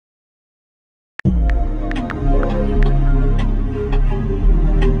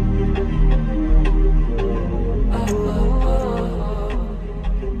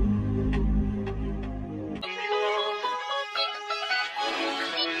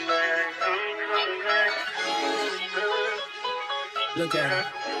Look at her.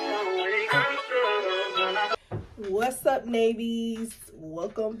 What's up, Naebies?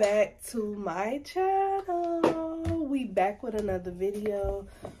 Welcome back to my channel. We back with another video.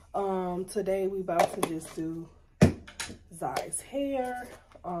 Today we about to just do Zai's hair.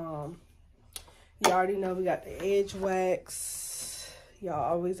 You already know we got the edge wax.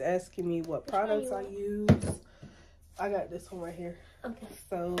 Y'all always asking me what products I use. I got this one right here. Okay.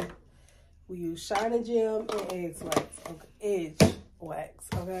 So we use Shine and Gem and edge wax. Okay. Edge wax.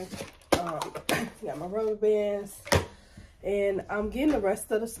 Okay. Got my rubber bands, and I'm getting the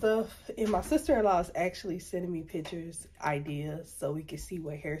rest of the stuff. And my sister-in-law is actually sending me pictures, ideas, so we can see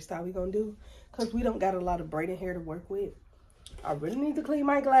what hairstyle we gonna do. Cause we don't got a lot of braiding hair to work with. I really need to clean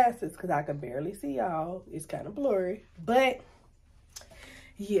my glasses because I can barely see y'all. It's kind of blurry, but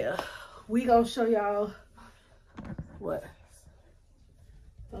yeah, we gonna show y'all what.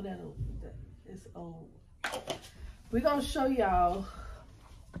 Throw that over. It's old. We gonna show y'all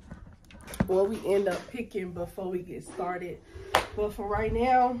what we end up picking before we get started. But for right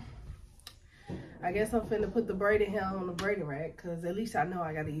now, I guess I'm finna put the braiding hair on the braiding rack because at least I know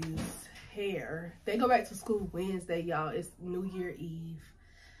I gotta use hair. They go back to school Wednesday, y'all. It's New Year's Eve.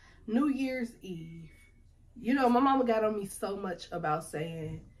 New Year's Eve. You know, my mama got on me so much about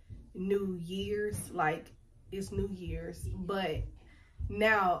saying New Year's, like it's New Year's, but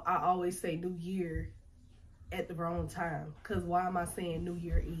now I always say New Year at the wrong time. Cause why am I saying New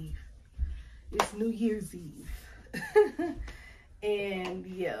Year Eve? It's New Year's Eve. And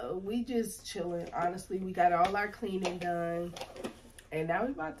yeah, we just chilling. Honestly, we got all our cleaning done. And now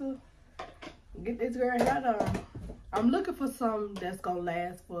we about to get this girl hair done. I'm looking for something that's gonna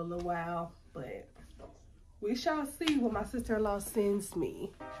last for a little while, but we shall see what my sister-in-law sends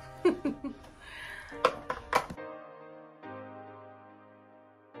me.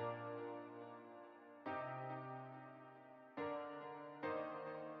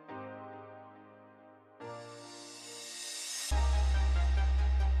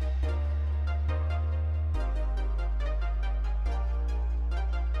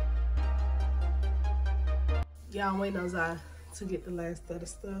 Yeah, I'm waiting on Zai to get the last of the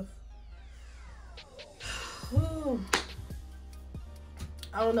stuff.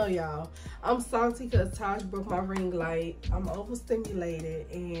 I don't know, y'all. I'm salty because Taj broke my ring light. I'm overstimulated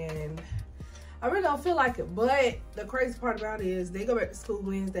and I really don't feel like it. But the crazy part about it is they go back to school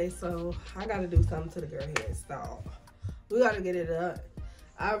Wednesday, so I gotta do something to the girl hairstyle. We gotta get it up.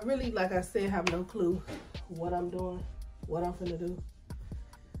 I really, like I said, have no clue what I'm doing, what I'm finna do.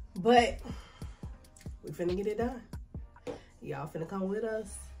 But we finna get it done. Y'all finna come with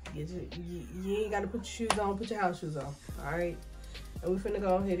us. You ain't gotta put your shoes on, put your house shoes on. Alright? And we finna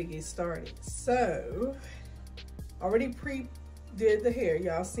go ahead and get started. So, already pre-did the hair.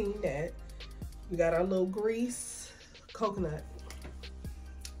 Y'all seen that. We got our little grease. Coconut,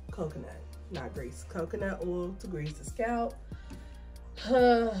 not grease. Coconut oil to grease the scalp.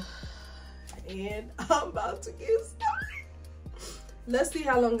 And I'm about to get started. Let's see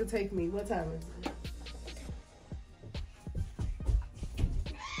how long it take me. What time is it?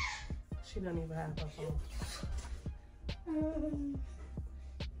 She don't even have her phone.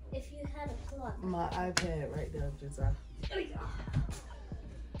 If you had a clock. My iPad right there, just Okay.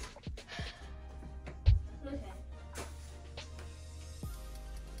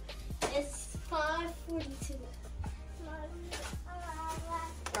 It's 5:42.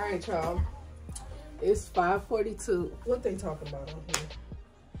 All right, y'all. It's 5:42. What they talking about on here?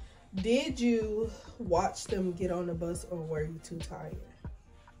 Did you watch them get on the bus or were you too tired?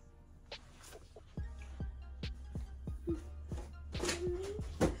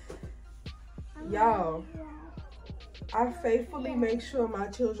 Y'all, I faithfully make sure my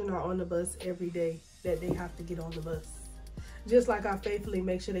children are on the bus every day that they have to get on the bus. Just like I faithfully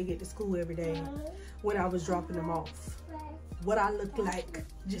make sure they get to school every day when I was dropping them off. What I look like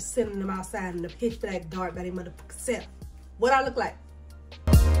just sending them outside in the pitch black dark by their motherfucking self. What I look like.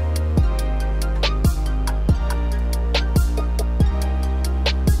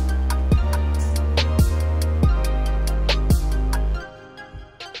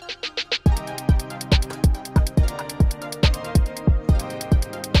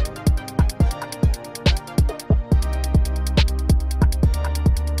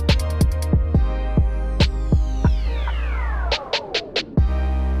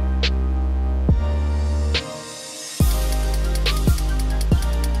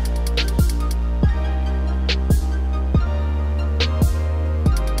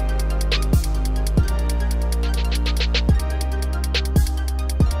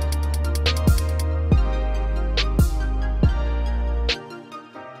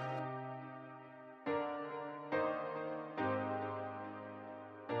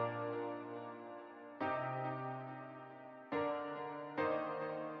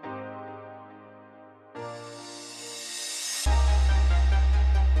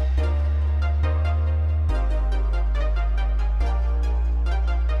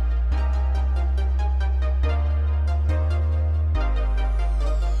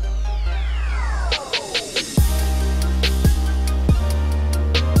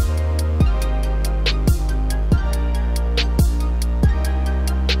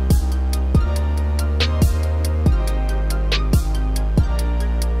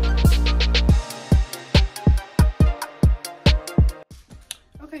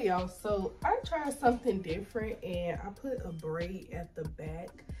 y'all, so I tried something different and I put a braid at the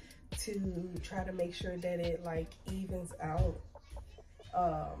back to try to make sure that it like evens out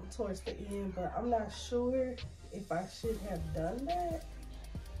towards the end, but I'm not sure if I should have done that.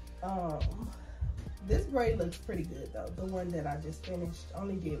 This braid looks pretty good though, the one that I just finished.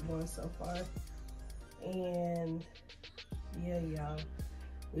 Only did one so far, and yeah, y'all,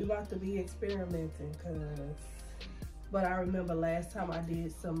 we about to be experimenting, but I remember last time I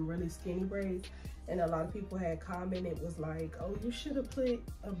did some really skinny braids and a lot of people had commented, was like, oh, you should have put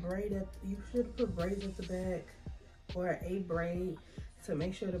braids at the back or a braid to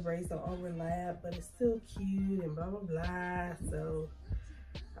make sure the braids don't overlap, but it's still cute and blah blah blah. So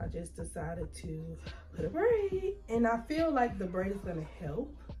I just decided to put a braid, and I feel like the braid is gonna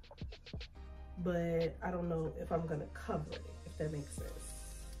help, but I don't know if I'm gonna cover it, if that makes sense.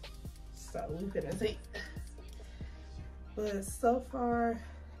 So we finna see. But so far,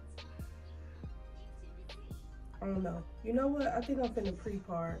 I don't know. You know what? I think I'm finna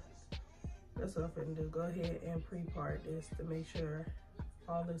pre-part. That's what I'm finna do. Go ahead and pre-part this to make sure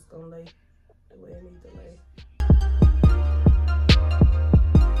all this gonna lay the way it needs to lay.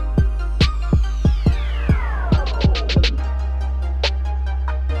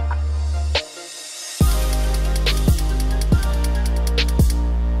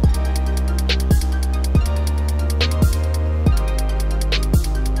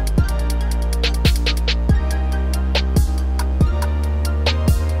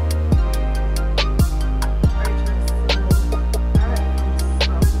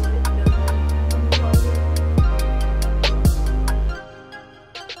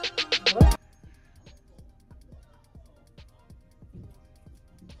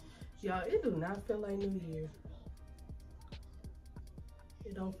 Y'all, it do not feel like New Year.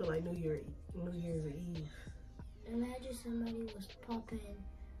 It don't feel like New Year's Eve. Imagine somebody was popping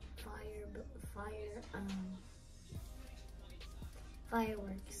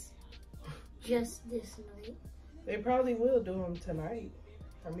fireworks just this night. They probably will do them tonight.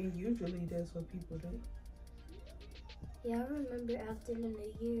 I mean, usually that's what people do. Yeah, I remember after the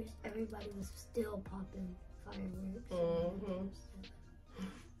New Year's, everybody was still popping fireworks. Mm-hmm.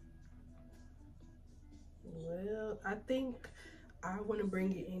 Well, I think I want to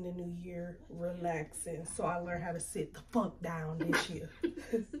bring it in the new year relaxing, so I learn how to sit the fuck down this year.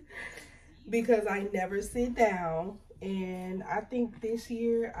 Because I never sit down, and I think this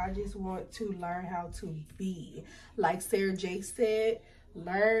year I just want to learn how to be. Like Sarah J said,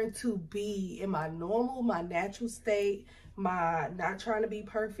 learn to be in my normal, my natural state, my not trying to be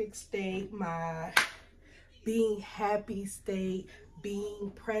perfect state, my being happy state,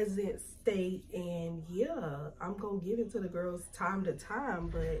 being present state. And yeah, I'm gonna give it to the girls time to time,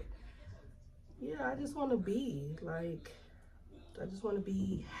 but yeah, I just want to be like, I just want to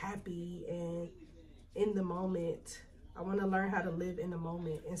be happy and in the moment. I want to learn how to live in the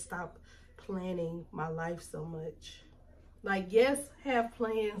moment and stop planning my life so much. Like, yes, have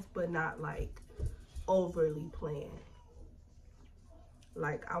plans, but not like overly planned.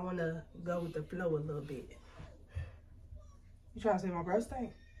 Like, I want to go with the flow a little bit. You trying to say my breast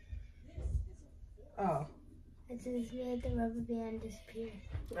stink? Oh. I just made the rubber band disappear.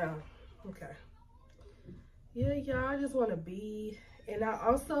 Oh, okay. Yeah, y'all, I just want to be. And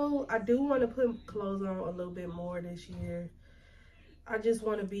I do want to put clothes on a little bit more this year. I just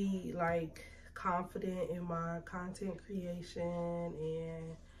want to be like confident in my content creation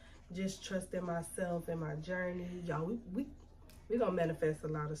and just trusting myself and my journey. Y'all, we gonna manifest a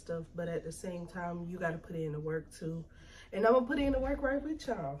lot of stuff, but at the same time, you got to put in the work too. And I'm gonna put in the work right with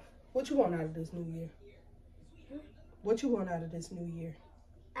y'all. What you want out of this new year? What you want out of this new year?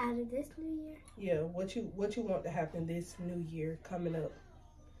 Out of this new year? Yeah, what you want to happen this new year coming up?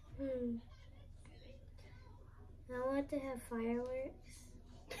 I want to have fireworks.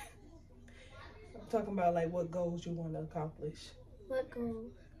 I'm talking about like what goals you want to accomplish. What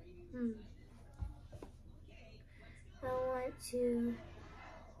goals? I want to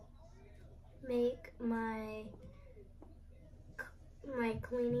make my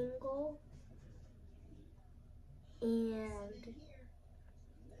cleaning goal, and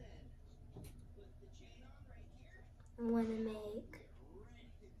I want to make.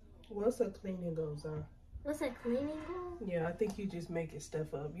 What's a cleaning goal, Zara? What's a cleaning goal? Yeah, I think you just making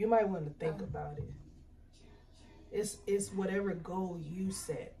stuff up. You might want to think about it. It's whatever goal you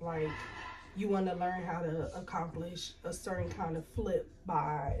set. Like, you want to learn how to accomplish a certain kind of flip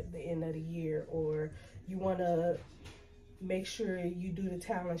by the end of the year, or you want to make sure you do the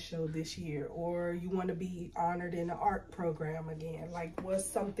talent show this year, or you want to be honored in the art program again. Like, what's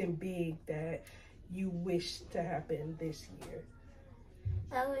something big that you wish to happen this year?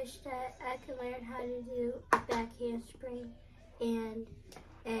 I wish that I could learn how to do a back handspring and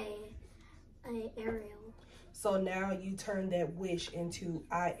a aerial. So now you turn that wish into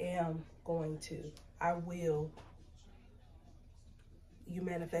I am going to. I will. You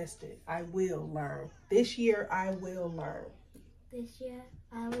manifest it. I will learn. This year, I will learn. This year,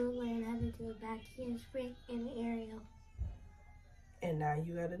 I will learn how to do a back handspring and an aerial. And now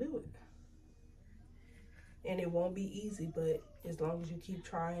you got to do it. And it won't be easy, but as long as you keep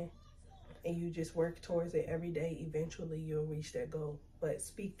trying and you just work towards it every day, eventually you'll reach that goal. But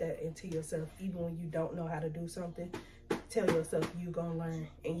speak that into yourself. Even when you don't know how to do something, tell yourself you're going to learn,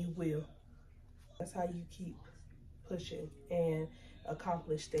 and you will. That's how you keep pushing and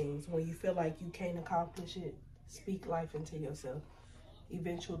accomplish things. When you feel like you can't accomplish it, speak life into yourself.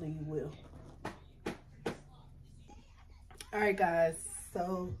 Eventually you will. All right, guys.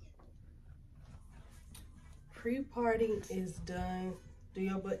 So pre-parting is done. Do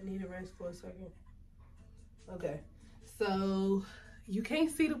your butt need a rest for a second? Okay. So you can't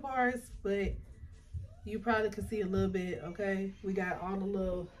see the parts, but you probably can see a little bit. Okay. We got all the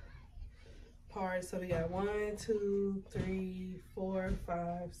little parts. So we got 1, 2, 3, 4,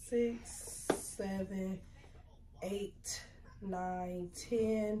 5, 6, 7, 8, 9,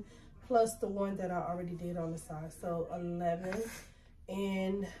 10, plus the one that I already did on the side. So 11.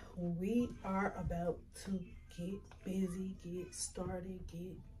 And we are about to get busy, get started,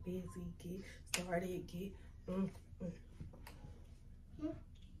 get busy, get started, get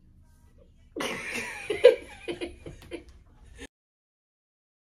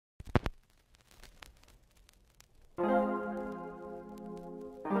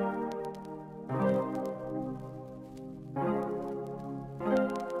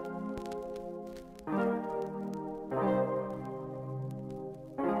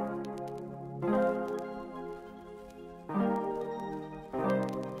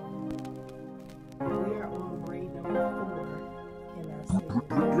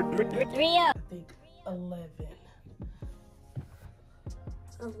I think 11.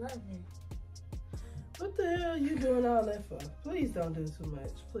 11. What the hell are you doing all that for? Please don't do too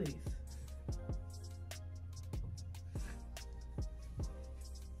much, please.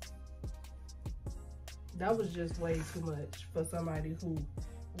 That was just way too much for somebody who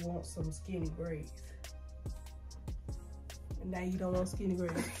wants some skinny braids. And now you don't want skinny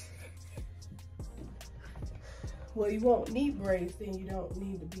braids. Well, you won't need braids, then you don't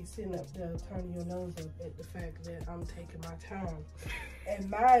need to be sitting up there turning your nose up at the fact that I'm taking my time. And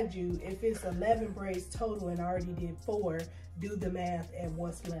mind you, if it's 11 braids total and I already did 4, do the math at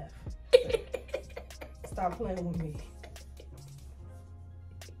what's left. Stop playing with me.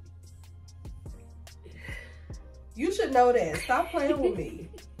 You should know that. Stop playing with me.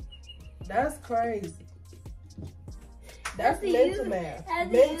 That's crazy. That's mental math.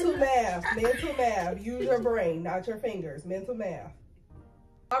 Mental math. Mental math. Use your brain, not your fingers. Mental math.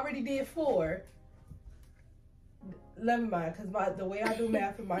 I already did 4. Never mind, because the way I do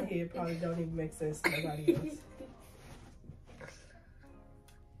math in my head probably don't even make sense to nobody else.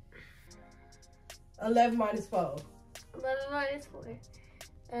 11 minus 4. 11 minus 4.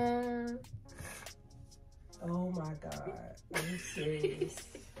 Oh my God. Are you serious?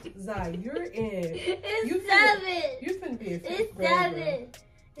 Zai, you're in. It's 7. You finna be in 5th It's grade. 7.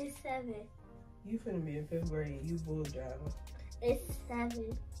 It's 7. You finna be in 5th grade. You bull driving. It's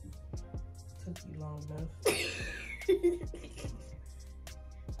 7. Took you long enough.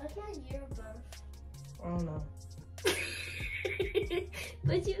 What's my year of birth? I don't know.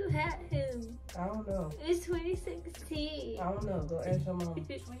 But you had him. I don't know. It's 2016. I don't know. Go ask your mom.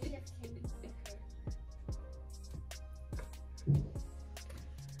 2015.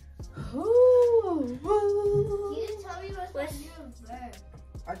 Ooh, You didn't tell me what's my year of birth.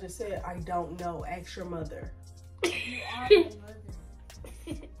 I just said I don't know. Ask your mother. You are my mother.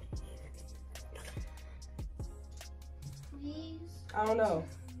 Please. I don't know.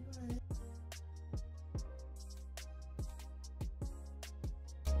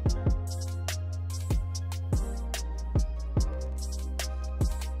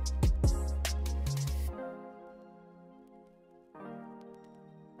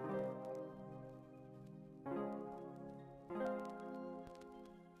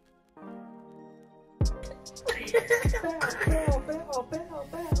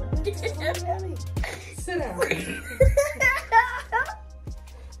 Bow.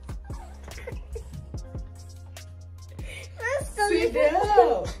 Sit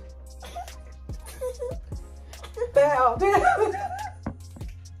down. Sit down. Bow down.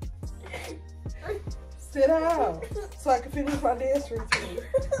 Sit down so I can finish my dance routine.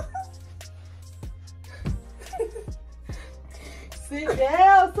 Sit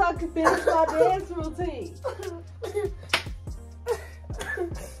down so I can finish my dance routine.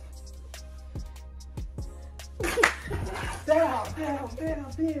 Down, down,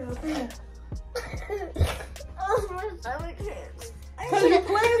 down, down, down. Oh, my stomach hurts. Cause you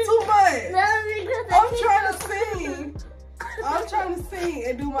playing too much. No, because I'm trying to sing. I'm trying to sing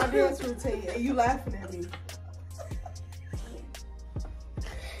and do my dance routine, and you laughing at me.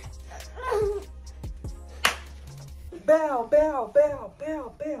 Bow, bow, bow,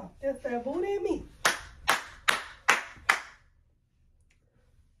 bow, bow. That's that booty in me.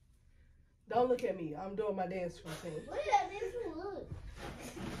 Don't look at me. I'm doing my dance routine. Look at this look.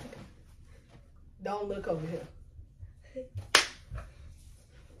 Don't look over here.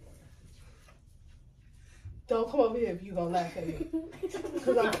 Don't come over here if you gonna laugh at me.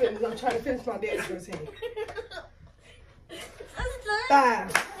 Cause I'm trying to finish my dance routine.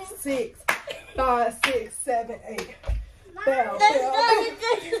 5, 6, 5, 6, 7, 8. Bow, bow, bow.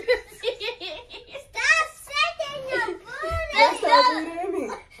 Stop shaking your booty. That's that booty in me.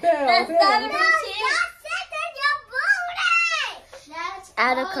 Bow, That's bow. not stop shaking your booty. That's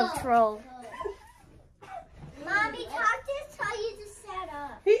out of control. Mommy, talk to tell you to shut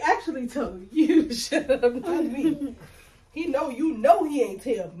up. He actually told you to shut up, not me. He know he ain't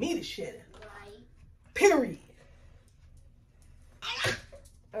tell me to shut up. Right. Period.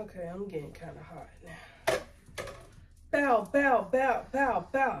 Okay, I'm getting kind of hot now. Bow, bow, bow, bow,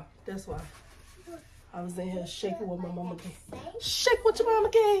 bow. That's why I was in here shaking what my mama gave. Shake what your mama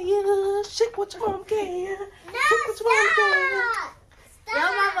gave you. Shake what your mama gave you. No, Shake what your mama gave you. stop.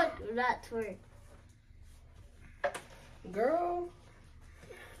 Your mama do not twerk. Girl,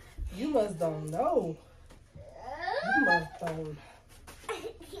 you must don't know. You must don't.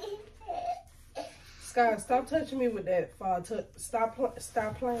 Sky, stop touching me with that. Stop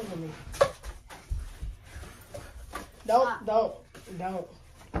playing with me. Don't.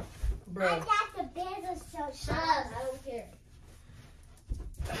 Bro. I got the business, so shut up. I don't care.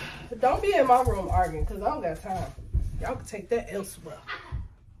 Don't be in my room arguing, because I don't got time. Y'all can take that elsewhere.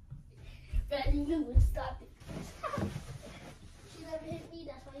 But you would stop it. She never hit me,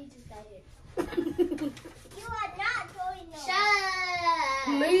 that's why you just got hit. You are not going no. Shut up.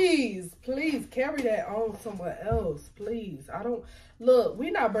 Please carry that on somewhere else. Please. I don't. Look,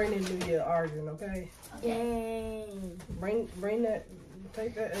 we're not bringing New Year arguing, okay? Dang. Bring that.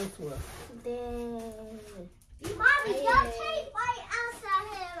 Take that elsewhere. Dang. Mommy, don't take my outside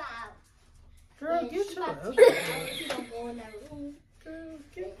hair out. Girl, get your She don't go in that room. Girl,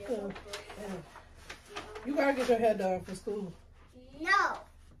 get the. You gotta get your hair done for school. No.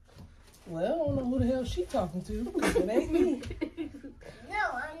 Well, I don't know who the hell she talking to. It ain't me. No,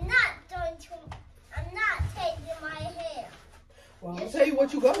 I'm not taking my hair. Well, I'll tell you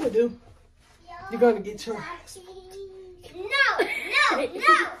what you're gonna do. You're gonna get your ass. No, ma'am.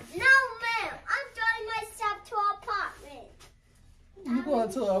 I'm going myself to an apartment. You going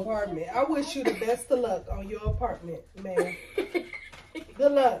to an apartment. I wish you the best of luck on your apartment, man.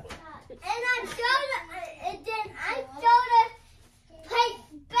 Good luck. And I'm gonna break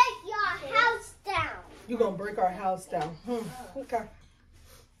your house down. You're gonna break our house down. Okay.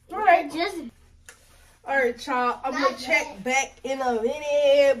 Alright. All right, y'all. I'm gonna check back in a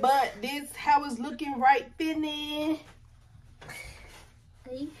minute, but this how it's looking right finna.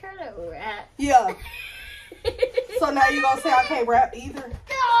 Are you trying to rap? Yeah. So now you gonna say I can't rap either?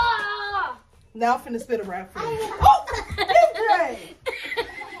 No! Now I'm finna spit a rap for you. Oh, it's great.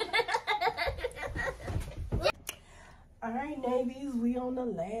 All right, Naebies, we on the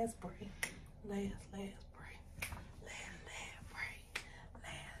last break. Last break.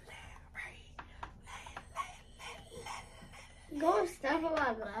 Go and step on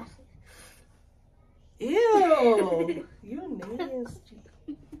my glasses. Ew, you nasty.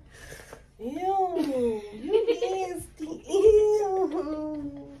 Ew, you nasty.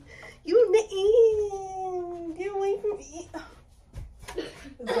 Ew, you nasty. Get away from me.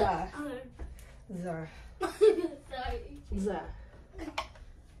 Zah. Sorry.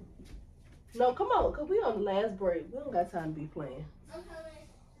 No, come on, cause we on the last break. We don't got time to be playing. I'm coming.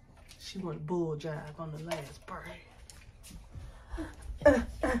 She want to bull jive on the last break. You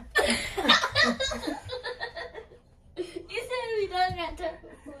said we don't got time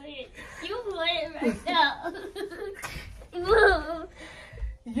to play it. You play it right now.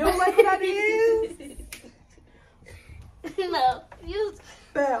 You don't like what I did? No. You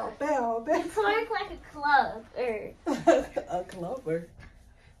Bow. twerk like a club. A clubber?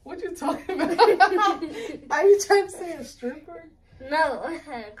 What you talking about? Are you trying to say a stripper? No, I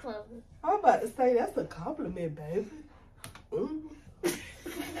had a club. I'm about to say that's a compliment, baby.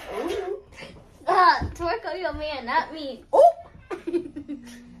 Twerk on your man, not me. Oh, Who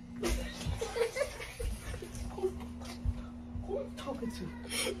are you talking to?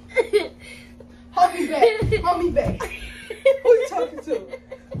 Hold me back. Hold me back. Who you talking to?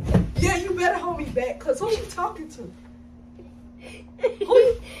 Yeah, you better hold me back, cause who you talking to? Who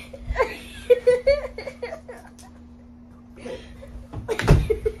you...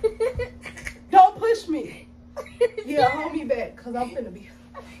 Don't push me. Yeah, hold me back, cause I'm finna be.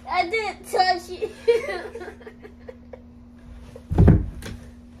 I didn't touch you.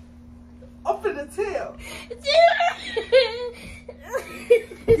 I'm finna tell.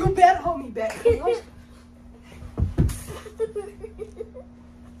 You better hold me back.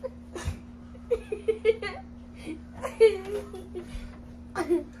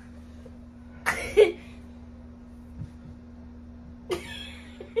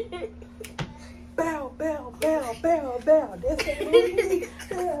 Bow, bow, bow, bow, bow. That's that movie.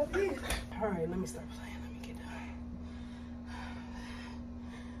 All right, let me start playing. Let me get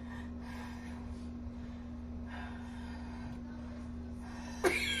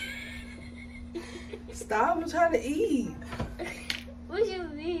done. Stop! I'm trying to eat. What you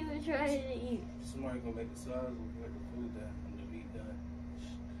mean we're trying to eat? Somebody gonna make the size or make the food done and the meat done.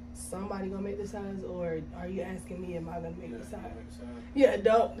 Somebody gonna make the size, or are you asking me? Am I gonna make the size? Make the size. Yeah,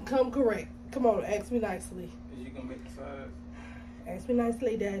 don't come correct. Come on, ask me nicely. Is you gonna make the size? Ask me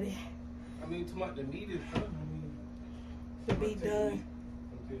nicely, Daddy. I mean, the meat is done. I mean, The meat done.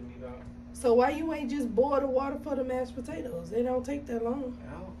 Take the meat out. So why you ain't just boil the water for the mashed potatoes? They don't take that long.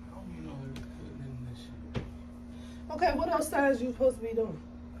 I don't even know who's putting in this shit. Okay, what else size you supposed to be doing?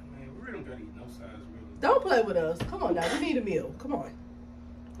 I mean, we really don't gotta eat no size, really. Don't play with us. Come on now, we need a meal. Come on.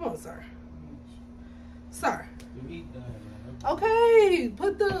 Come on, sir. Sir. The meat done, man. Okay,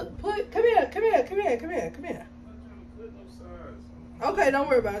 come here. I'm not trying to put no size. Okay, don't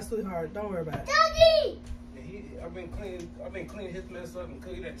worry about it, sweetheart. Don't worry about it. Daddy! And I've been cleaning his mess up and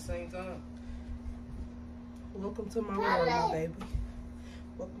cooking at the same time. Welcome to my world, my baby.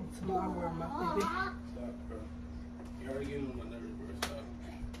 Welcome to my world, my baby. Stop, bro. You're already getting on my nerves, bro.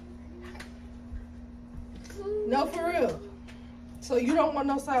 Stop. No, for real. So you don't want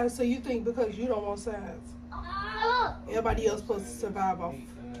no size, so you think because you don't want size. Everybody else supposed to survive off.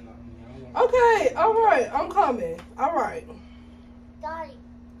 Okay, all right, I'm coming. All right. Daddy.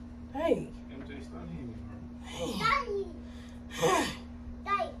 Hey. MJ, stop hitting me, Daddy.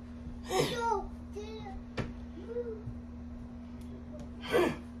 Daddy.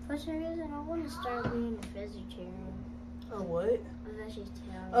 For some reason, I want to start being a vegetarian. A what? A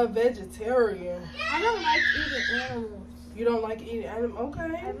vegetarian. A vegetarian. I don't like eating animals. You don't like eating animals? I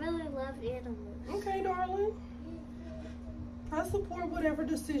Okay. really love animals. Okay, darling. I support whatever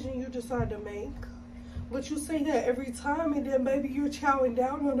decision you decide to make. But you say that every time, and then maybe you're chowing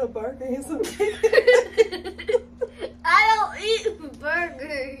down on a burger and something. I don't eat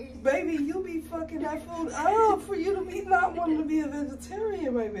burgers. Baby, you be fucking that food up for you to be not wanting to be a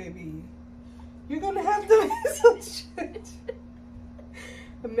vegetarian, my baby. You're gonna have to make some shit.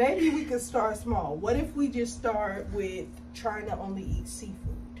 Maybe we could start small. What if we just start with trying to only eat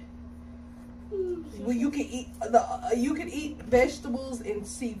seafood? Well, you can eat vegetables and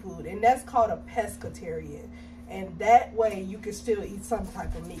seafood, and that's called a pescatarian. And that way, you can still eat some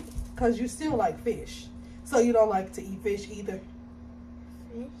type of meat, cause you still like fish. So you don't like to eat fish either.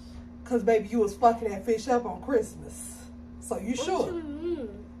 Fish? Cause baby, you was fucking that fish up on Christmas. So you What sure? do you mean?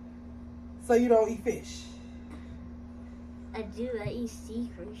 So you don't eat fish? I do. I eat sea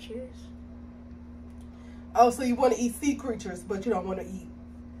creatures. Oh, so you want to eat sea creatures, but you don't want to eat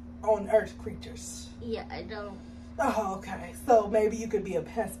on earth creatures. Yeah, I don't. Oh, okay. So maybe you could be a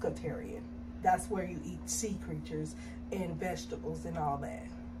pescatarian. That's where you eat sea creatures and vegetables and all that.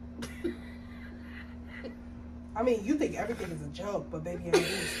 I mean, you think everything is a joke, but baby,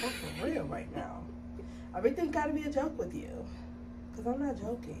 everything is so for real right now. Everything got to be a joke with you. Because I'm not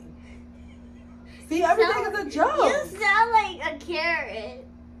joking. See, everything is a joke. You sound like a carrot.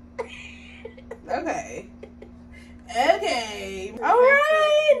 Okay. Okay. All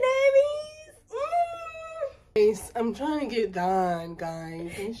right, babies. I'm trying to get done,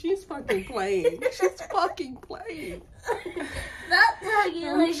 guys, and she's fucking playing. She's fucking playing. Stop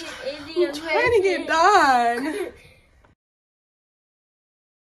talking like an Indian I'm trying to get done.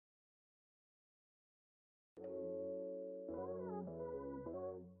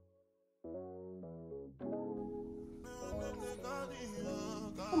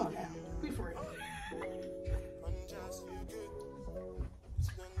 Come on now, be for real.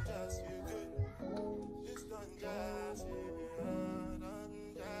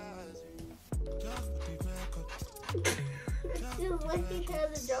 Dude, what if he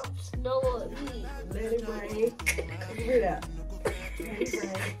tries to drop snow on me? Let it rain. Cover it up.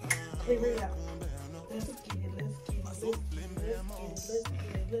 clear it out. Let's get it, let's get it, let's get it, let's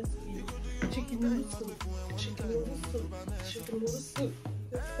get it, let's get it. Chicken noodle soup, chicken noodle soup, chicken noodle soup.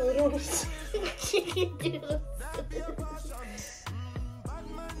 Let's hold on. Chicken noodle soup.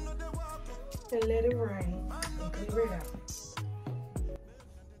 And let it rain. And clear it out.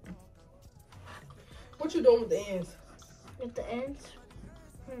 What you doing with the ends? With the ends?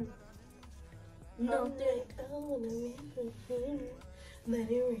 No. Let it rain.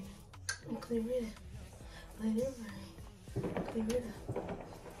 And clear it out. Let it rain. Clear it out.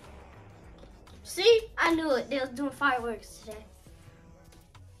 See? I knew it. They was doing fireworks today.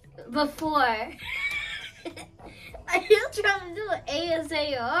 Before. Are you trying to do an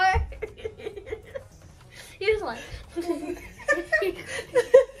ASAR? He was like...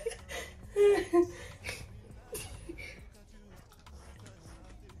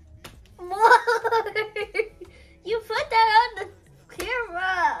 More. You put that on the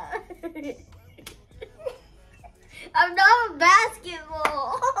camera. I'm not a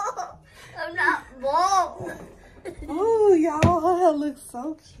basketball. I'm not ball. Oh, y'all, that looks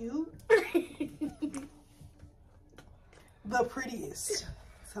so cute. The prettiest.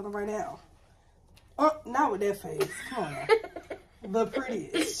 Tell them right now. Oh, not with that face. Come on now. The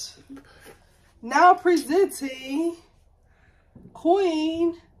prettiest. Now presenting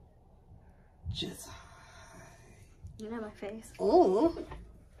Queen Jazai. You know my face. Oh,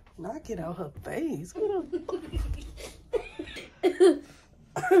 knock it out her face.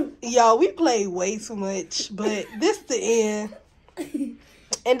 Y'all, we played way too much, but this the end.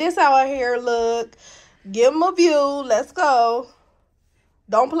 And this how our hair look. Give them a view. Let's go.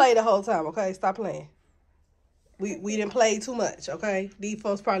 Don't play the whole time, okay? Stop playing. We didn't play too much, okay? These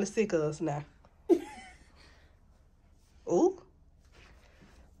folks probably sick of us now. Ooh.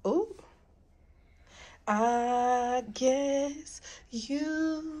 Ooh. I guess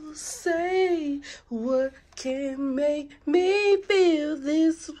you say what can make me feel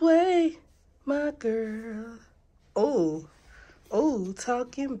this way, my girl. Oh, oh,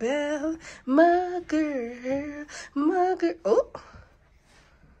 talking about my girl, my girl. Oh,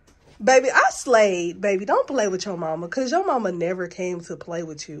 baby, I slayed, baby. Don't play with your mama, because your mama never came to play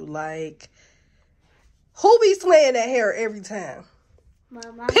with you. Like, who be slaying that hair every time?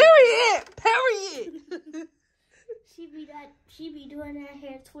 Mama. Period. She be doing that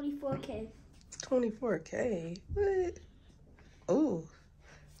hair 24K. 24K? What? Oh,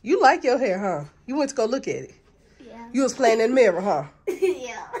 you like your hair, huh? You went to go look at it. Yeah. You was playing in the mirror, huh?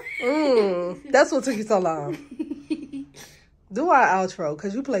 Yeah. That's what took you so long. Do our outro,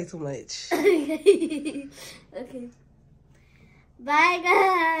 because you play too much. Okay. Bye,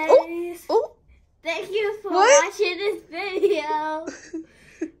 guys. Ooh. Thank you for watching this video.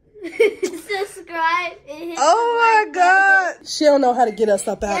 Subscribe and hit the like God. Button. She don't know how to get us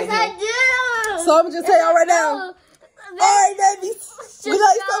up out of here. Yes, I do. So I'm just telling y'all right now. All right, babies. We love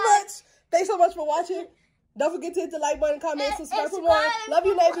you so much. Thanks so much for watching. Don't forget to hit the like button, comment, subscribe for more. Love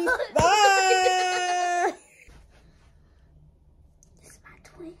you, Naebies. Bye. This is my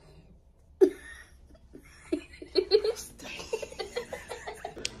twin.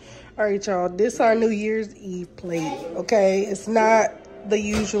 All right, y'all. This our New Year's Eve plate, okay? It's not the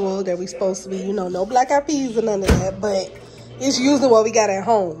usual that we supposed to be, you know, no black eyed peas or none of that, but it's usually what we got at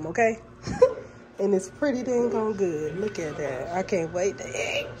home, okay? And it's pretty dang on good. Look at that. I can't wait to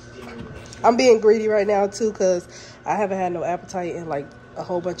eat. I'm being greedy right now, too, because I haven't had no appetite in, like, a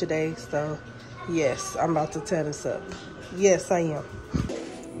whole bunch of days. So, yes, I'm about to tear this up. Yes, I am.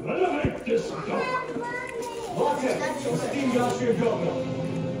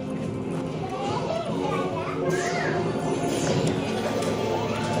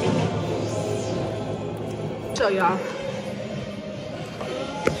 Show y'all.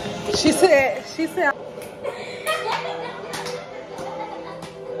 She said.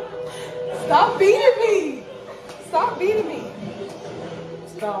 Stop beating me. Stop beating me.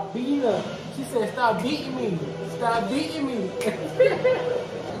 Stop beating her. She said, stop beating me. Stop beating me.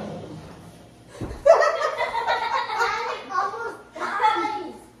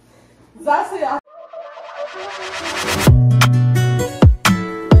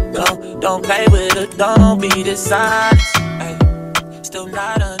 Don't play with her, don't be dishonest. Ay, still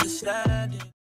not